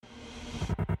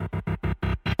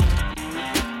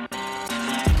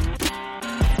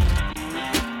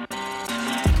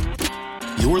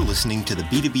You're listening to the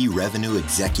B2B Revenue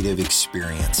Executive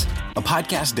Experience, a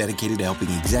podcast dedicated to helping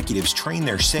executives train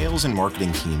their sales and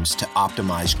marketing teams to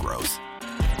optimize growth.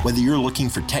 Whether you're looking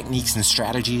for techniques and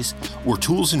strategies or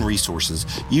tools and resources,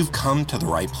 you've come to the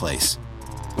right place.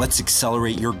 Let's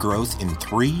accelerate your growth in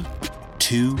 3,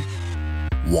 2,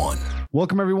 1.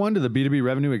 Welcome, everyone, to the B2B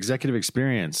Revenue Executive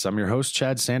Experience. I'm your host,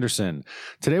 Chad Sanderson.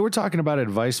 Today, we're talking about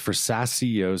advice for SaaS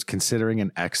CEOs considering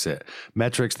an exit,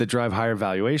 metrics that drive higher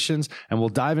valuations, and we'll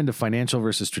dive into financial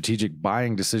versus strategic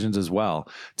buying decisions as well.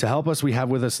 To help us, we have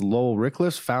with us Lowell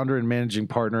Ricklefs, founder and managing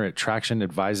partner at Traction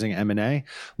Advising M&A.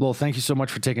 Lowell, thank you so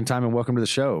much for taking time and welcome to the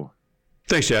show.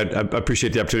 Thanks, Chad. I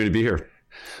appreciate the opportunity to be here.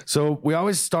 So we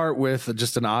always start with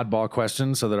just an oddball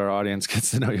question so that our audience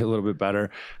gets to know you a little bit better.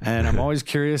 And I'm always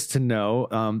curious to know,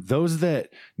 those that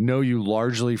know you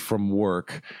largely from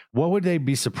work, what would they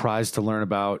be surprised to learn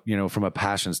about, from a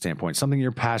passion standpoint, something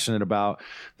you're passionate about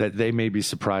that they may be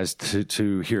surprised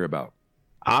to hear about?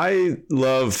 I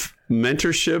love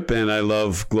mentorship and I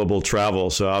love global travel.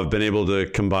 So I've been able to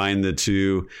combine the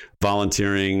two,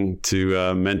 volunteering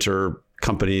to mentor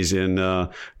companies in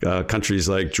countries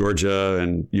like Georgia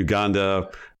and Uganda,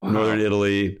 Northern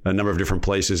Italy, a number of different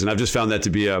places. And I've just found that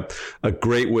to be a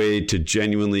great way to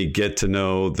genuinely get to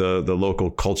know the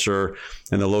local culture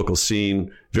and the local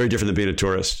scene. Very different than being a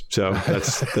tourist. So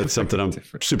that's something I'm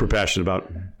super passionate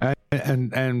about.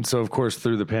 And so, of course,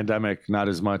 through the pandemic, not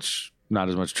as much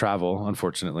travel,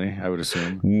 unfortunately, I would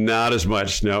assume. Not as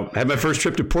much, no. I had my first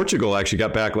trip to Portugal, actually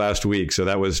got back last week. So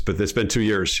but it's been 2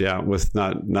 years, with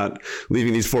not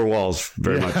leaving these four walls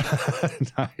very much.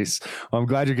 Nice. Well, I'm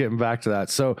glad you're getting back to that.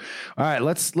 So, all right,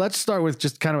 let's start with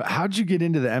just kind of, how'd you get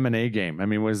into the M&A game? I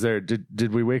mean,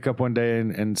 did we wake up one day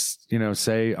and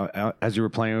say, as you were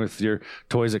playing with your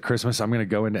toys at Christmas, I'm going to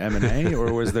go into M&A,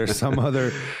 or was there some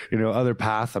other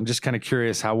path? I'm just kind of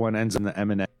curious how one ends in the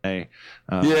M&A.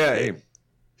 Yeah.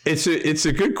 It's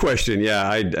a good question. Yeah.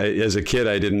 I as a kid,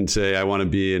 I didn't say I want to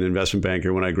be an investment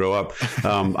banker when I grow up.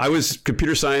 I was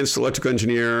computer science, electrical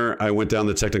engineer. I went down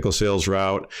the technical sales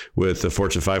route with the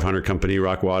Fortune 500 company,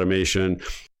 Rockwell Automation.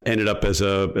 Ended up as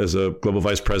a global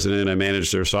vice president. I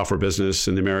managed their software business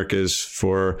in the Americas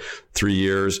for 3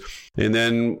 years, and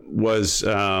then was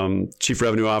chief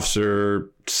revenue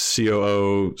officer,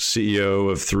 COO,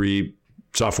 CEO of 3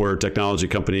 software technology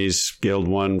companies, scaled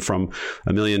one from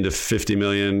 $1 million to $50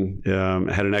 million,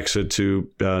 had an exit to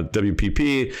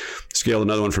WPP, scaled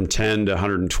another one from 10 to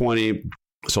 120,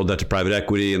 sold that to private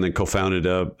equity, and then co-founded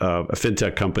a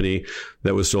fintech company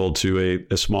that was sold to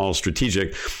a small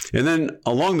strategic. And then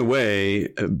along the way,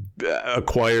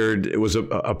 it was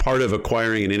a part of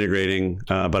acquiring and integrating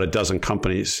about a dozen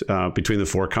companies between the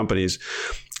 4 companies,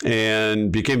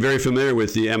 and became very familiar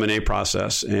with the M&A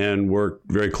process and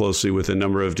worked very closely with a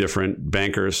number of different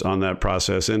bankers on that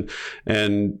process. And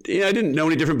I didn't know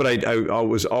any different, but I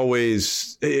was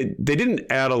always, they didn't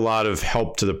add a lot of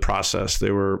help to the process. They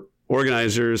were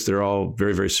organizers. They're all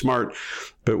very, very smart,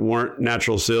 but weren't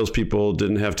natural salespeople,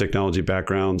 didn't have technology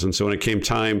backgrounds. And so when it came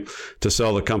time to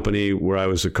sell the company where I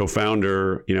was a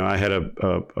co-founder, I had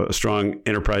a strong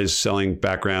enterprise selling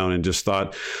background and just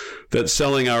thought that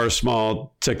selling our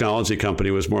small technology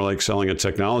company was more like selling a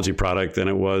technology product than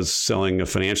it was selling a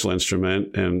financial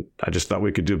instrument. And I just thought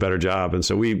we could do a better job. And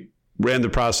so we ran the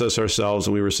process ourselves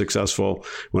and we were successful.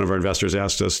 One of our investors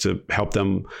asked us to help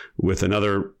them with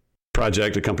another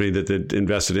project, a company that they'd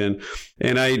invested in.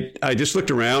 And I just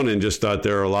looked around and just thought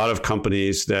there are a lot of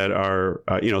companies that are,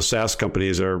 SaaS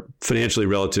companies are financially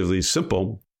relatively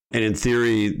simple. And in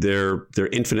theory, they're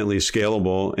infinitely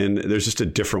scalable. And there's just a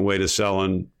different way to sell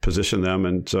and position them.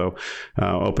 And so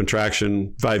opened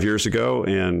Traction 5 years ago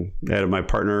and added my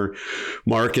partner,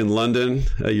 Mark, in London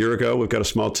a year ago. We've got a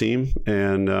small team.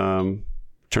 And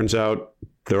turns out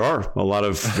there are a lot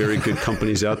of very good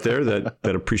companies out there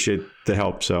that appreciate the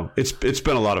help. So it's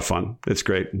been a lot of fun. It's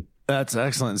great. That's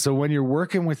excellent. So when you're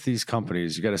working with these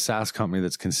companies, you got a SaaS company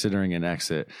that's considering an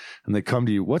exit and they come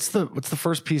to you, what's the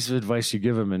first piece of advice you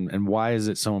give them and why is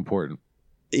it so important?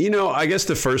 I guess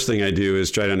the first thing I do is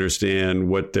try to understand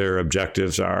what their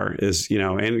objectives are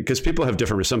and because people have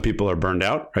some people are burned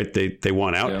out, right? They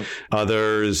want out. Yep.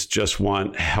 Others just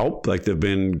want help. Like they've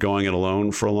been going it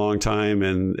alone for a long time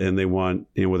and they want,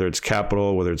 whether it's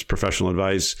capital, whether it's professional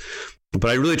advice. But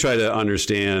I really try to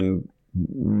understand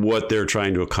what they're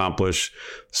trying to accomplish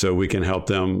so we can help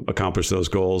them accomplish those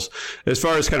goals. As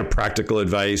far as kind of practical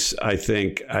advice, I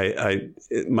think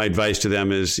my advice to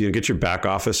them is, get your back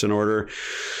office in order.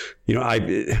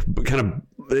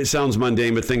 It sounds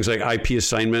mundane, but things like IP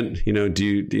assignment,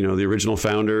 the original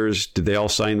founders, did they all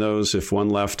sign those? If one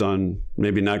left on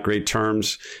maybe not great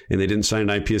terms and they didn't sign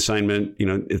an IP assignment,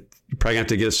 you're probably have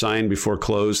to get it signed before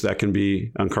close. That can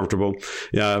be uncomfortable.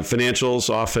 Financials,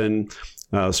 often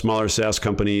smaller SaaS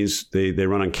companies, they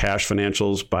run on cash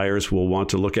financials. Buyers will want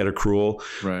to look at accrual.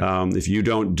 Right. If you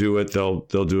don't do it, they'll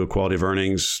do a quality of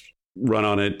earnings run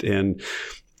on it.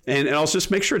 And also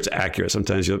just make sure it's accurate.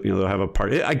 Sometimes they'll have a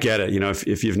part. I get it.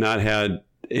 If you've not had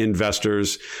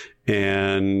investors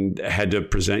and had to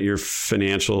present your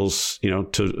financials,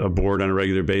 to a board on a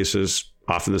regular basis,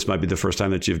 often this might be the first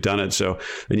time that you've done it. So,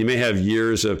 and you may have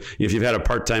years of, if you've had a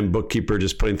part-time bookkeeper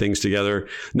just putting things together,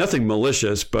 nothing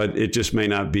malicious, but it just may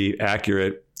not be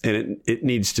accurate, and it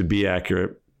needs to be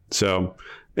accurate. So.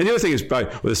 And the other thing is probably,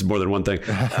 this is more than one thing,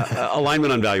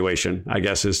 alignment on valuation, I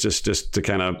guess, is just to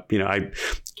kind of,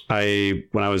 I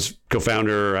when I was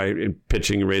co-founder,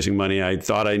 pitching and raising money, I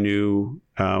thought I knew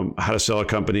how to sell a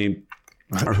company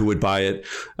or who would buy it.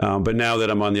 But now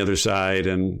that I'm on the other side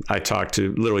and I talk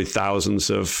to literally thousands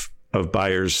of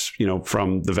buyers,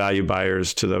 from the value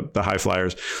buyers to the high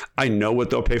flyers, I know what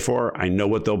they'll pay for. I know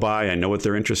what they'll buy. I know what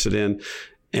they're interested in,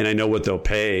 and I know what they'll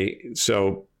pay.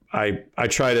 So I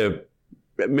try to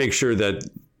make sure that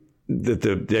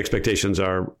the expectations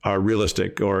are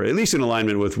realistic, or at least in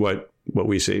alignment with what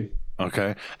we see.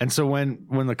 Okay. And so when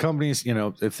the companies,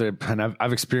 if they're, and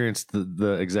I've experienced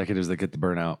the executives that get the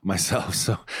burnout myself.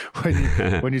 So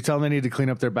when you tell them they need to clean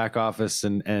up their back office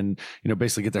and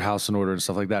basically get their house in order and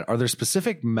stuff like that, are there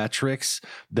specific metrics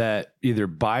that either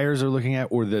buyers are looking at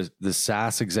or the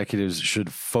SaaS executives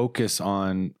should focus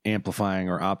on amplifying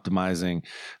or optimizing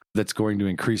that's going to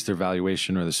increase their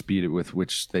valuation or the speed with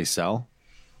which they sell?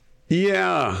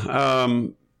 Yeah.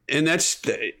 And that's,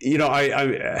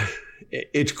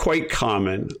 it's quite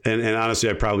common. And honestly,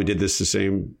 I probably did this the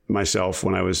same myself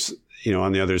when I was,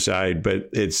 on the other side, but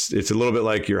it's a little bit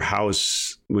like your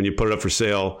house when you put it up for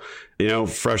sale,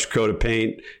 fresh coat of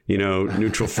paint,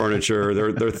 neutral furniture.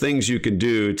 There are things you can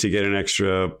do to get an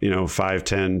extra, 5,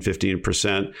 10,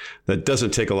 15% that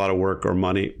doesn't take a lot of work or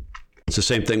money. It's the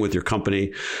same thing with your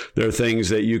company. There are things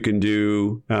that you can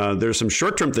do. There's some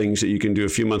short-term things that you can do a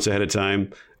few months ahead of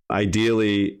time.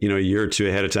 Ideally, a year or two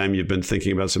ahead of time, you've been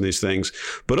thinking about some of these things.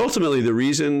 But ultimately, the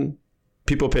reason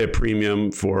people pay a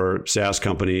premium for SaaS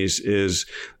companies is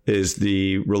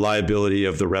the reliability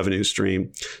of the revenue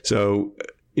stream. So,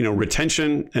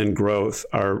 retention and growth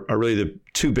are really the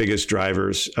two biggest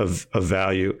drivers of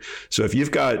value. So if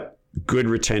you've got good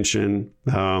retention,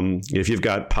 if you've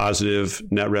got positive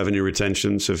net revenue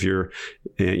retention, so if your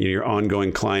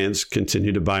ongoing clients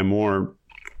continue to buy more,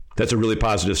 that's a really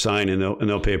positive sign, and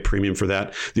they'll pay a premium for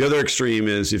that. The other extreme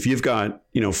is if you've got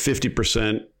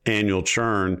 50% annual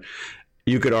churn,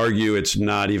 you could argue it's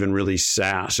not even really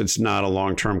SaaS. It's not a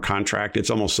long-term contract. It's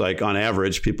almost like, on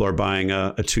average, people are buying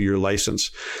a 2-year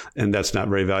license, and that's not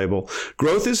very valuable.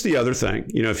 Growth is the other thing.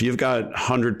 If you've got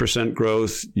 100%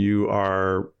 growth, you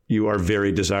are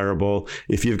very desirable.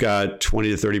 If you've got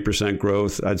 20 to 30%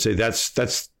 growth, I'd say that's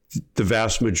the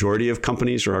vast majority of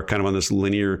companies are kind of on this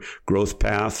linear growth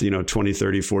path, 20,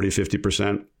 30, 40,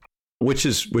 50%, which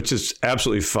is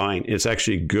absolutely fine. It's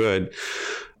actually good.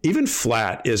 Even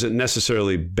flat isn't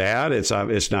necessarily bad.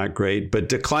 It's not great, but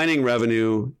declining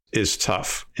revenue is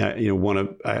tough. I had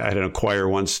an acquirer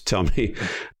once tell me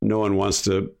no one wants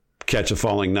to catch a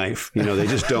falling knife. They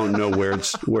just don't know where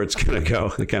it's going to go.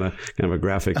 Kind of a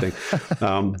graphic thing.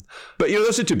 But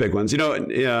those are two big ones.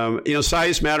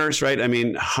 Size matters, right? I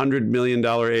mean, $100 million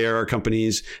ARR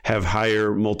companies have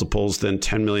higher multiples than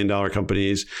 $10 million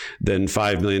companies, than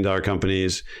 $5 million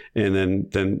companies, and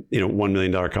then $1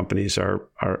 million companies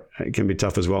can be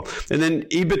tough as well. And then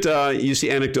EBITDA, you see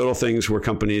anecdotal things where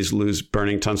companies lose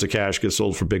burning tons of cash, get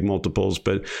sold for big multiples,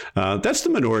 but that's the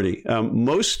minority.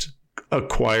 Most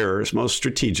acquirers, most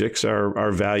strategics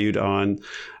are valued on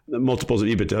multiples of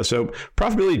EBITDA. So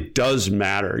profitability does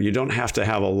matter. You don't have to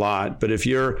have a lot, but if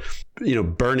you're,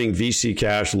 burning VC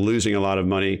cash, losing a lot of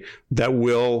money, that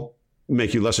will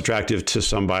make you less attractive to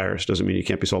some buyers. Doesn't mean you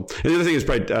can't be sold. And the other thing is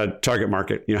probably target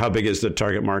market. How big is the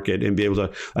target market, and be able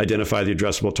to identify the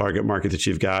addressable target market that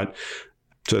you've got.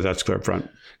 So that's clear up front.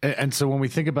 And so when we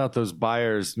think about those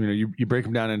buyers, you break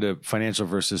them down into financial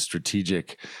versus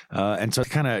strategic. And so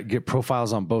kind of get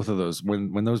profiles on both of those.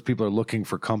 When those people are looking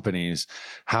for companies,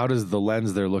 how does the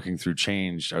lens they're looking through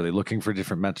change? Are they looking for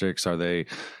different metrics? Are they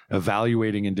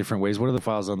evaluating in different ways? What do the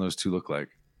files on those two look like?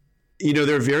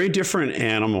 They're very different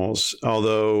animals,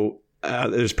 although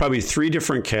there's probably three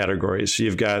different categories. So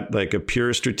you've got like a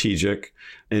pure strategic,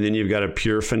 and then you've got a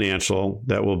pure financial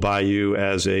that will buy you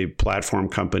as a platform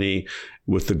company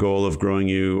with the goal of growing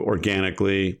you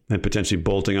organically and potentially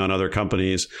bolting on other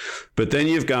companies. But then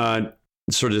you've got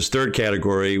sort of this third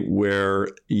category where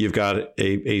you've got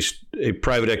a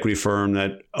private equity firm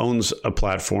that owns a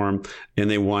platform, and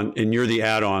you're the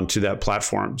add-on to that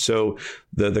platform. So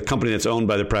the company that's owned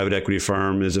by the private equity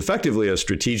firm is effectively a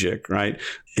strategic, right?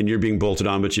 And you're being bolted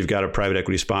on, but you've got a private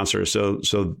equity sponsor.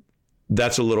 So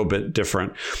that's a little bit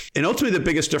different. And ultimately, the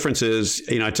biggest difference is,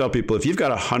 I tell people, if you've got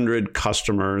 100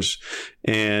 customers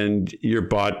and you're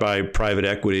bought by private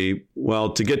equity,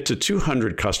 well, to get to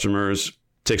 200 customers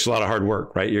takes a lot of hard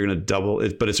work, right? You're going to double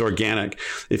it, but it's organic.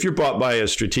 If you're bought by a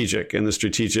strategic, and the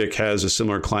strategic has a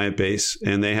similar client base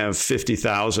and they have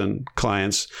 50,000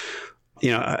 clients,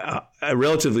 a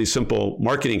relatively simple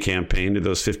marketing campaign to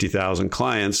those 50,000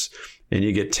 clients, and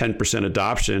you get 10%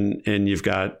 adoption, and you've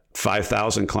got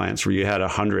 5,000 clients where you had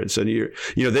 100. So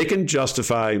they can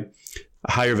justify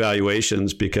higher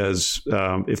valuations because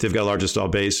if they've got a large install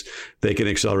base, they can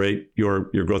accelerate your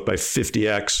growth by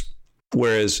 50x.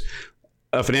 Whereas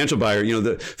a financial buyer, so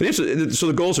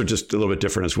the goals are just a little bit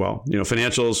different as well.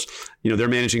 Financials, they're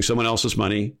managing someone else's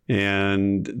money,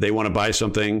 and they want to buy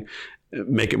something,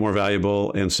 make it more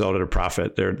valuable, and sell it at a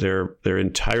profit. They're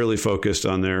entirely focused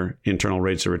on their internal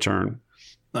rates of return.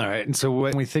 All right. And so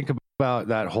when we think about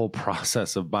that whole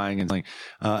process of buying and selling,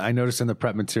 I noticed in the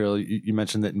prep material, you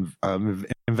mentioned that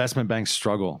investment banks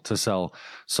struggle to sell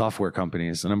software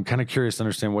companies. And I'm kind of curious to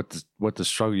understand what the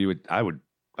struggle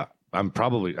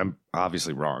I'm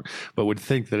obviously wrong, but would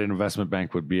think that an investment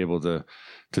bank would be able to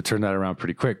turn that around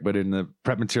pretty quick. But in the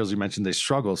prep materials, you mentioned they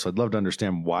struggle. So I'd love to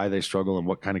understand why they struggle and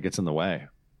what kind of gets in the way.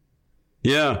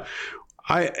 Yeah.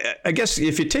 I guess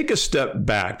if you take a step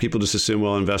back, people just assume,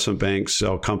 well, investment banks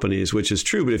sell companies, which is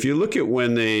true. But if you look at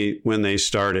when they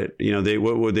started,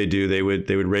 what would they do? They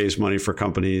would raise money for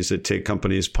companies that take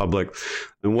companies public.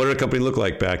 And what did a company look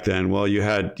like back then? Well, you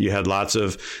had lots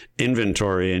of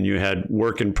inventory, and you had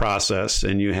work in process,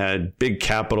 and you had big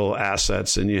capital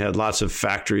assets, and you had lots of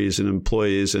factories and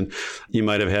employees, and you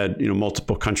might have had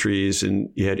multiple countries, and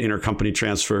you had intercompany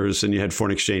transfers, and you had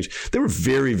foreign exchange. They were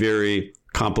very, very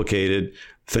complicated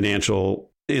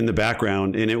financial in the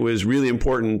background. And it was really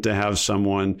important to have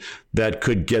someone that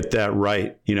could get that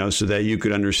right, so that you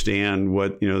could understand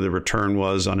what, the return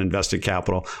was on invested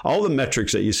capital, all the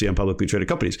metrics that you see on publicly traded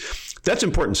companies. That's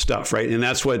important stuff, right? And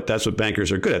that's what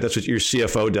bankers are good at. That's what your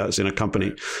CFO does in a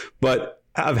company. But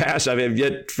I've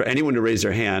yet for anyone to raise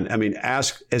their hand.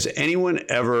 Ask, has anyone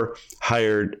ever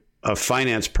hired a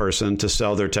finance person to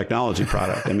sell their technology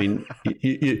product?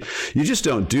 You just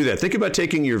don't do that. Think about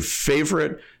taking your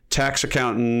favorite tax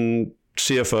accountant,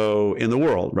 CFO in the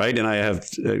world, right? And I have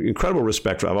incredible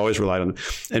respect for, I've always relied on them,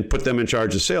 and put them in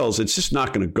charge of sales. It's just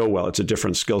not going to go well. It's a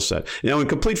different skill set. In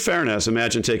complete fairness,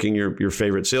 imagine taking your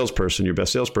favorite salesperson, your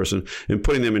best salesperson, and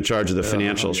putting them in charge of the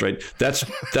financials, right?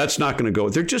 That's not going to go.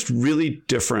 They're just really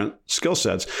different skill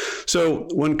sets. So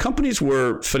when companies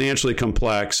were financially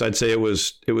complex, I'd say it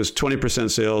was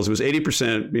 20% sales. It was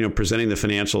 80%, presenting the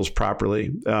financials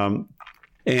properly.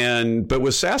 But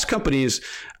with SaaS companies,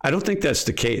 I don't think that's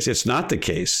the case. It's not the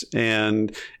case.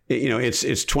 And, it's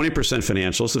 20%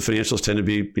 financials. The financials tend to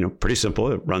be, pretty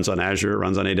simple. It runs on Azure, it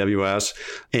runs on AWS,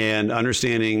 and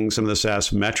understanding some of the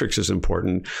SaaS metrics is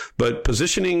important. But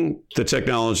positioning the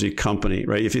technology company,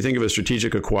 right? If you think of a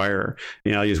strategic acquirer,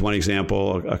 I'll use one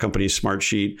example. A company,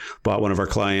 Smartsheet, bought one of our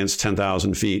clients,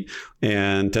 10,000 feet.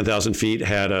 And 10,000 feet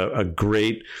had a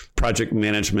great project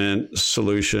management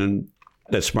solution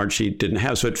that Smartsheet didn't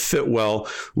have. So it fit well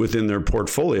within their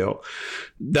portfolio.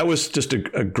 That was just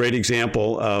a great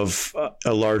example of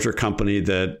a larger company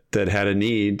that had a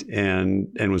need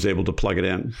and was able to plug it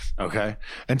in. Okay.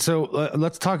 And so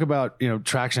let's talk about,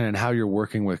 traction and how you're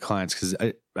working with clients, because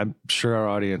I'm sure our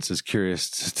audience is curious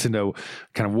to know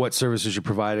kind of what services you're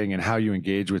providing and how you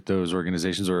engage with those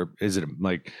organizations. Or is it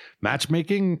like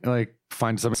matchmaking, like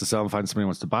find somebody to sell and find somebody who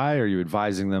wants to buy? Are you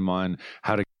advising them on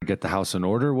how to get the house in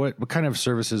order? What kind of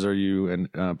services are you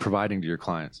providing to your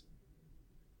clients?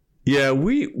 Yeah,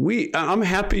 I'm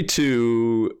happy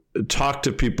to talk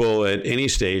to people at any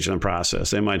stage in the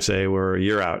process. They might say we're a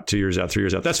year out, 2 years out, 3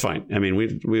 years out. That's fine.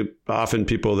 We often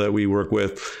people that we work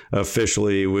with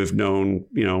officially, we've known,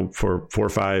 for 4,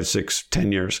 5, 6,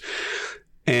 10 years.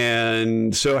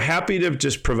 And so happy to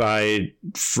just provide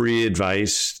free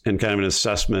advice and kind of an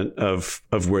assessment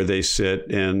of where they sit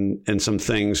and some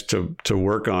things to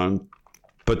work on.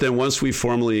 But then once we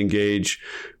formally engage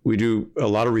we do a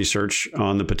lot of research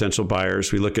on the potential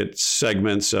buyers. We look at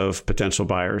segments of potential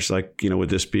buyers. Like, would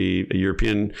this be a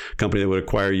European company that would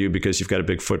acquire you because you've got a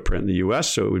big footprint in the US?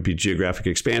 So it would be geographic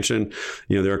expansion.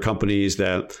 There are companies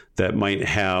that might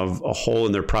have a hole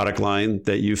in their product line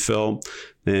that you fill.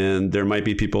 And there might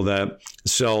be people that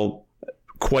sell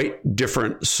quite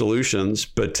different solutions,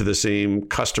 but to the same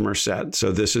customer set.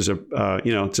 So this is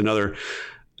it's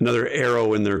another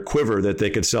arrow in their quiver that they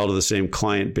could sell to the same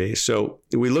client base. So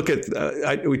we look at,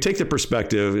 we take the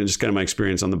perspective, and just kind of my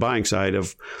experience on the buying side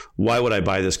of, why would I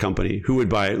buy this company? Who would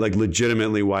buy it? Like,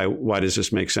 legitimately, why does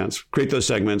this make sense? Create those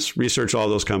segments, research all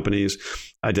those companies,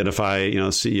 identify,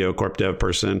 CEO, corp dev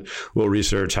person. We'll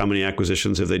research how many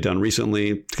acquisitions have they done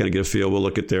recently to kind of get a feel. We'll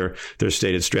look at their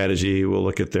stated strategy. We'll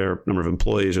look at their number of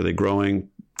employees. Are they growing?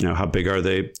 How big are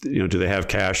they? Do they have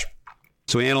cash?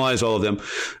 So we analyze all of them.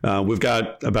 We've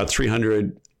got about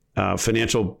 300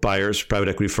 financial buyers, private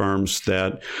equity firms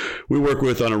that we work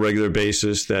with on a regular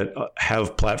basis that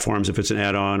have platforms, if it's an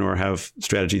add-on, or have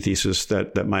strategy thesis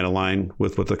that might align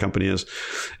with what the company is.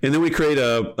 And then we create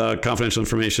a confidential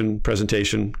information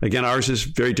presentation. Again, ours is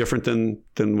very different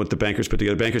than what the bankers put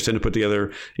together. Bankers tend to put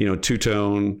together,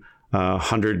 two-tone,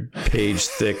 100-page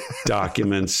thick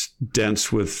documents, dense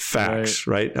with facts,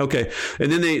 right? Okay. And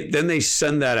then they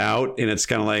send that out, and it's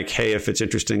kind of like, hey, if it's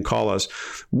interesting, call us.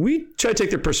 We try to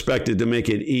take the perspective to make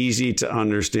it easy to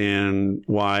understand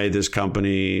why this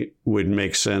company would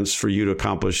make sense for you to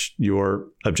accomplish your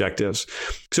objectives.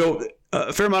 So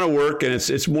a fair amount of work, and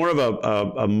it's more of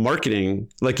a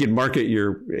marketing, like you'd market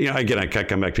your, again, I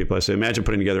come back to people, I say, imagine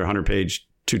putting together a 100-page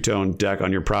two-tone deck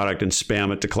on your product and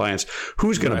spam it to clients.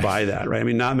 Who's going to buy that, right? I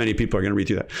mean, not many people are going to read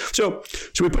through that. So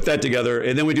we put that together,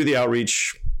 and then we do the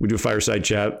outreach. We do a fireside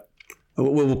chat.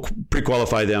 We'll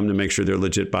pre-qualify them to make sure they're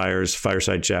legit buyers.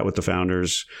 Fireside chat with the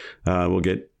founders. We'll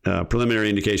get preliminary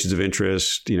indications of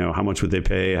interest. How much would they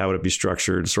pay? How would it be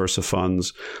structured? Source of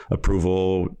funds,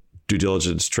 approval, due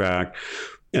diligence track.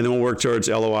 And then we'll work towards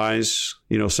LOIs,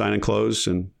 sign and close,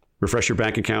 and refresh your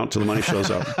bank account till the money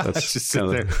shows up. That's just sit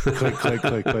there,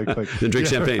 click. Then drink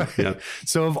champagne. Right. Yeah.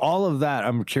 So of all of that,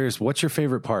 I'm curious, what's your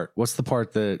favorite part? What's the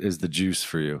part that is the juice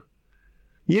for you?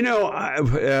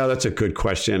 That's a good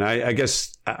question. I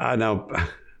guess I know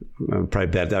I'm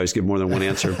probably bad to always give more than one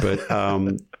answer, but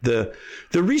the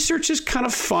research is kind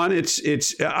of fun.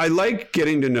 I like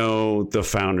getting to know the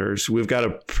founders. We've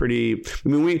got we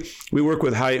work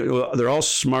with they're all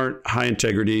smart, high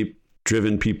integrity,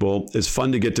 driven people. It's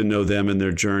fun to get to know them and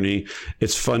their journey.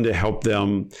 It's fun to help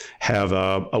them have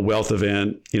a wealth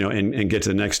event, and get to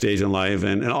the next stage in life.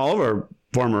 And all of our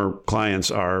former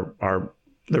clients are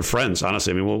they're friends,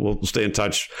 honestly. I mean, we'll stay in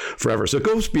touch forever. So it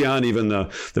goes beyond even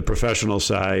the professional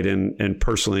side. And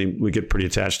personally, we get pretty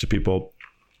attached to people.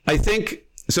 I think,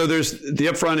 so there's the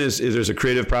upfront is there's a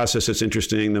creative process that's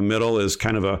interesting. The middle is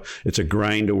kind of it's a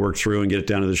grind to work through and get it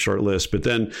down to the short list. But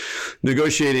then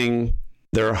negotiating,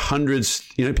 there are hundreds,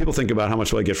 people think about how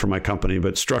much will I get for my company,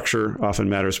 but structure often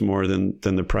matters more than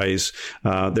the price.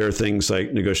 There are things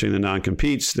like negotiating the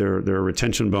non-competes. There are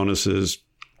retention bonuses.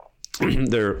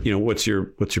 There, what's your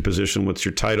position? What's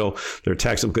your title? There are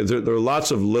tax implications. There are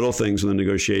lots of little things in the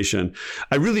negotiation.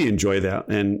 I really enjoy that.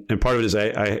 And part of it is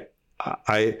I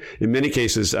in many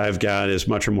cases, I've got as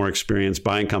much or more experience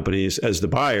buying companies as the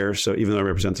buyer. So even though I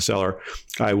represent the seller,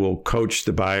 I will coach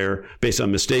the buyer based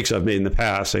on mistakes I've made in the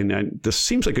past, saying, this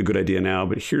seems like a good idea now,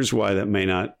 but here's why that may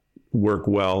not work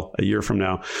well a year from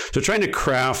now. So trying to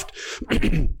craft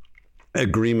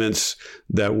agreements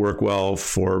that work well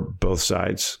for both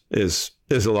sides is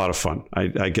a lot of fun.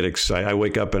 I get excited. I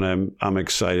wake up and I'm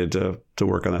excited to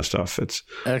work on that stuff. It's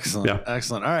excellent. Yeah.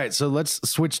 Excellent. All right. So let's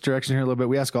switch direction here a little bit.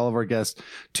 We ask all of our guests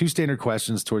 2 standard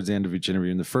questions towards the end of each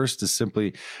interview. And the first is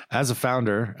simply, as a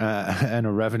founder and a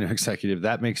revenue executive,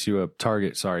 that makes you a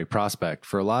prospect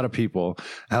for a lot of people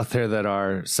out there that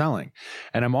are selling.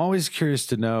 And I'm always curious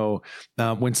to know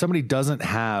when somebody doesn't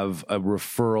have a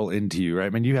referral into you, right? I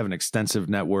mean, you have an extensive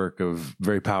network of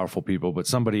very powerful people, but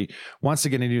somebody wants to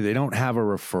get into you, they don't have a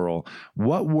referral.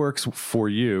 What works for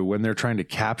you when they're trying to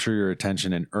capture your attention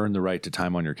and earn the right to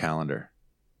time on your calendar?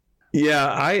 Yeah,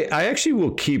 I actually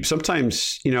will keep,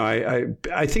 sometimes,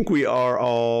 I think we are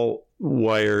all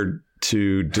wired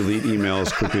to delete emails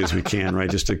as quickly as we can, right?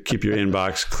 Just to keep your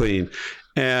inbox clean.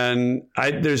 And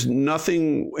there's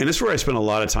nothing, and it's where I spend a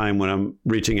lot of time when I'm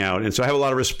reaching out. And so I have a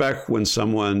lot of respect when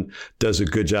someone does a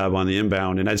good job on the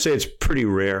inbound. And I'd say it's pretty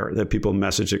rare that people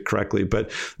message it correctly.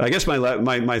 But I guess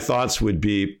my thoughts would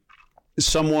be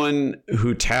someone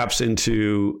who taps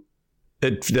into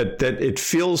that it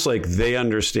feels like they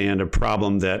understand a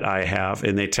problem that I have,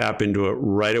 and they tap into it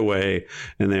right away,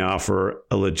 and they offer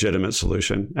a legitimate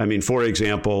solution. I mean, for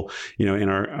example, in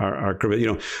our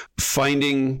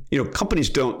finding, companies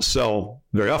don't sell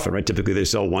very often, right? Typically they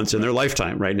sell once in their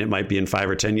lifetime, right? And it might be in 5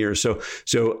 or 10 years.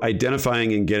 So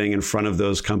identifying and getting in front of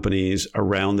those companies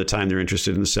around the time they're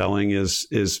interested in selling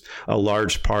is a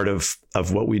large part of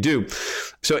what we do.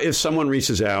 So if someone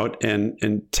reaches out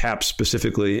and taps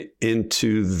specifically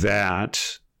into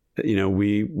that,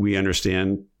 we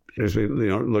understand. As we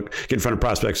get in front of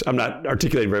prospects, I'm not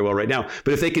articulating very well right now,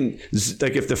 but if they can,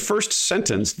 if the first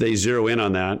sentence they zero in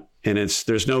on that, and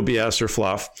there's no BS or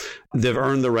fluff, they've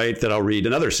earned the right that I'll read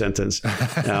another sentence,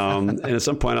 and at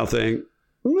some point I'll think,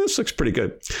 this looks pretty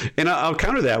good, and I'll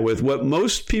counter that with what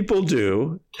most people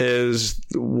do is,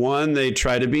 one, they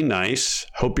try to be nice.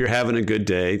 Hope you're having a good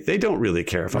day. They don't really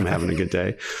care if I'm having a good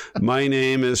day. My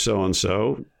name is so and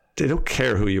so. They don't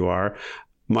care who you are.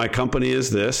 My company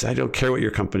is this. I don't care what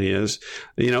your company is,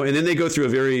 and then they go through a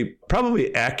very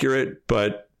probably accurate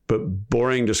but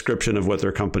boring description of what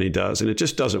their company does, and it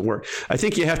just doesn't work. I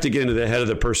think you have to get into the head of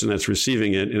the person that's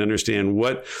receiving it and understand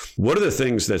what are the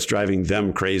things that's driving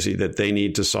them crazy that they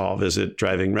need to solve. Is it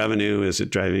driving revenue? Is it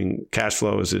driving cash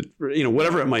flow? Is it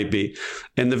whatever it might be?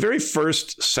 And the very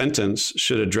first sentence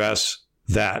should address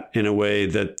that in a way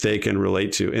that they can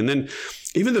relate to, and then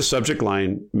even the subject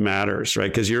line matters,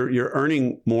 right? Because you're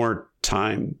earning more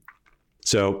time.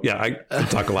 So yeah, I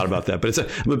talk a lot about that, but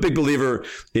I'm a big believer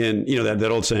in, that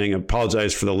old saying,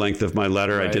 apologize for the length of my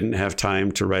letter. Right. I didn't have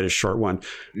time to write a short one.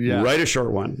 Yeah. Write a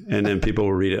short one, and then people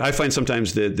will read it. I find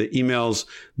sometimes the emails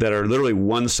that are literally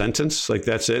one sentence, like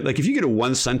that's it. Like if you get a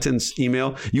one sentence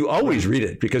email, you always read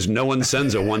it because no one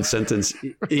sends a one sentence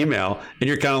email, and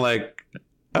you're kind of like,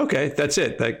 okay, that's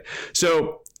it.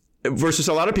 So versus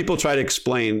a lot of people try to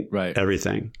explain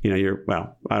everything. I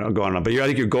don't go on and on, but I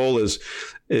think your goal is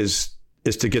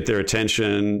to get their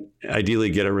attention, ideally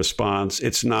get a response.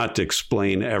 It's not to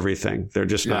explain everything. They're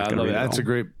just not going to read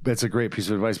it. That's a great piece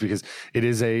of advice, because it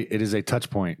is a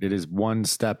touch point. It is one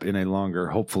step in a longer,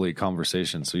 hopefully,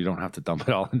 conversation. So you don't have to dump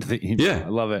it all into the email. Yeah. I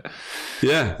love it.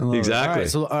 Yeah, exactly. All right,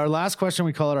 so our last question,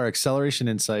 we call it our acceleration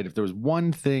insight. If there was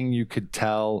one thing you could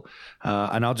tell,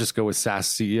 and I'll just go with SaaS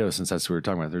CEOs since that's what we're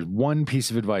talking about. There's one piece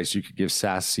of advice you could give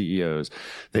SaaS CEOs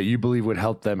that you believe would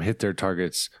help them hit their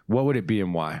targets. What would it be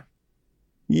and why?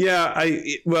 Yeah,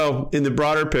 in the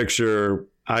broader picture,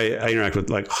 I interact with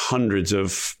hundreds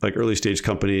of early stage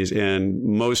companies, and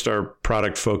most are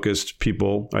product focused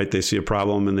people, right? They see a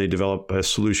problem and they develop a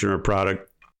solution or a product.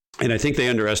 And I think they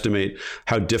underestimate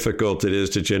how difficult it is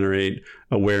to generate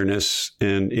awareness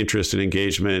and interest and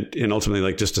engagement, and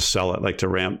ultimately just to sell it, to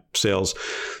ramp sales.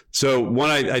 So one,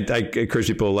 I encourage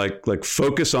people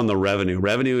focus on the revenue.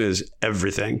 Revenue is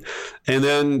everything. And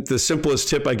then the simplest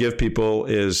tip I give people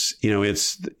is,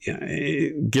 it's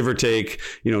give or take,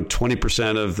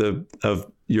 20%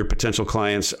 of your potential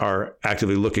clients are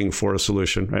actively looking for a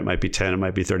solution, right? It might be 10, it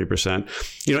might be 30%,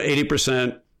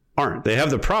 80% aren't. They have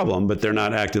the problem, but they're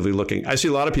not actively looking. I see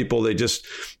a lot of people, they just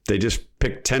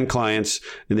pick 10 clients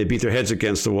and they beat their heads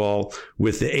against the wall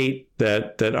with the 8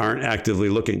 that aren't actively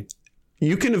looking.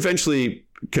 You can eventually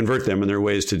convert them, and there are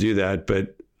ways to do that.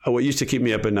 But what used to keep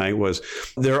me up at night was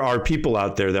there are people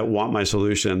out there that want my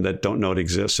solution that don't know it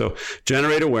exists. So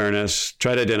generate awareness,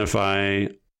 try to identify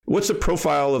what's the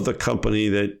profile of the company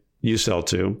that you sell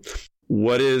to,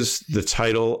 what is the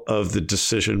title of the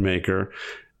decision maker,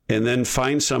 and then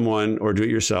find someone, or do it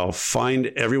yourself,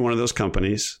 find every one of those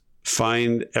companies,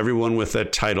 find everyone with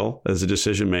that title as a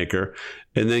decision maker,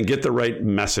 and then get the right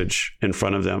message in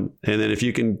front of them. And then if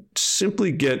you can simply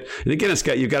and again,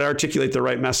 you've got to articulate the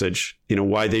right message,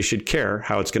 why they should care,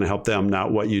 how it's going to help them,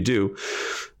 not what you do.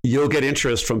 You'll get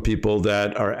interest from people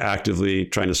that are actively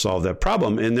trying to solve that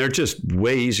problem. And they're just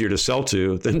way easier to sell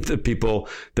to than the people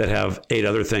that have 8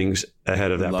 other things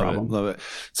ahead of that problem. Love it.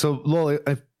 So Lowell,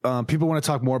 if people want to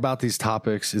talk more about these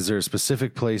topics, is there a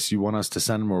specific place you want us to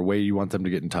send them, or a way you want them to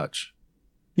get in touch?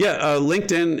 Yeah,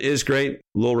 LinkedIn is great.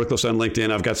 Lowell Ricklefs on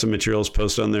LinkedIn. I've got some materials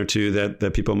posted on there too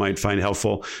that people might find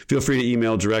helpful. Feel free to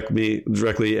email directly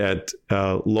at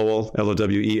Lowell,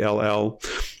 Lowell,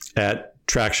 at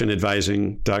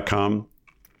tractionadvising.com.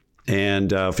 And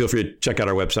feel free to check out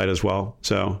our website as well.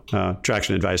 So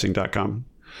tractionadvising.com.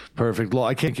 Perfect. Well,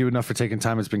 I can't thank you enough for taking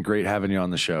time. It's been great having you on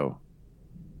the show.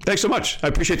 Thanks so much. I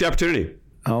appreciate the opportunity.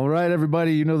 All right,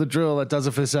 everybody. You know the drill. That does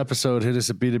it for this episode. Hit us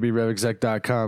at b2brevexec.com.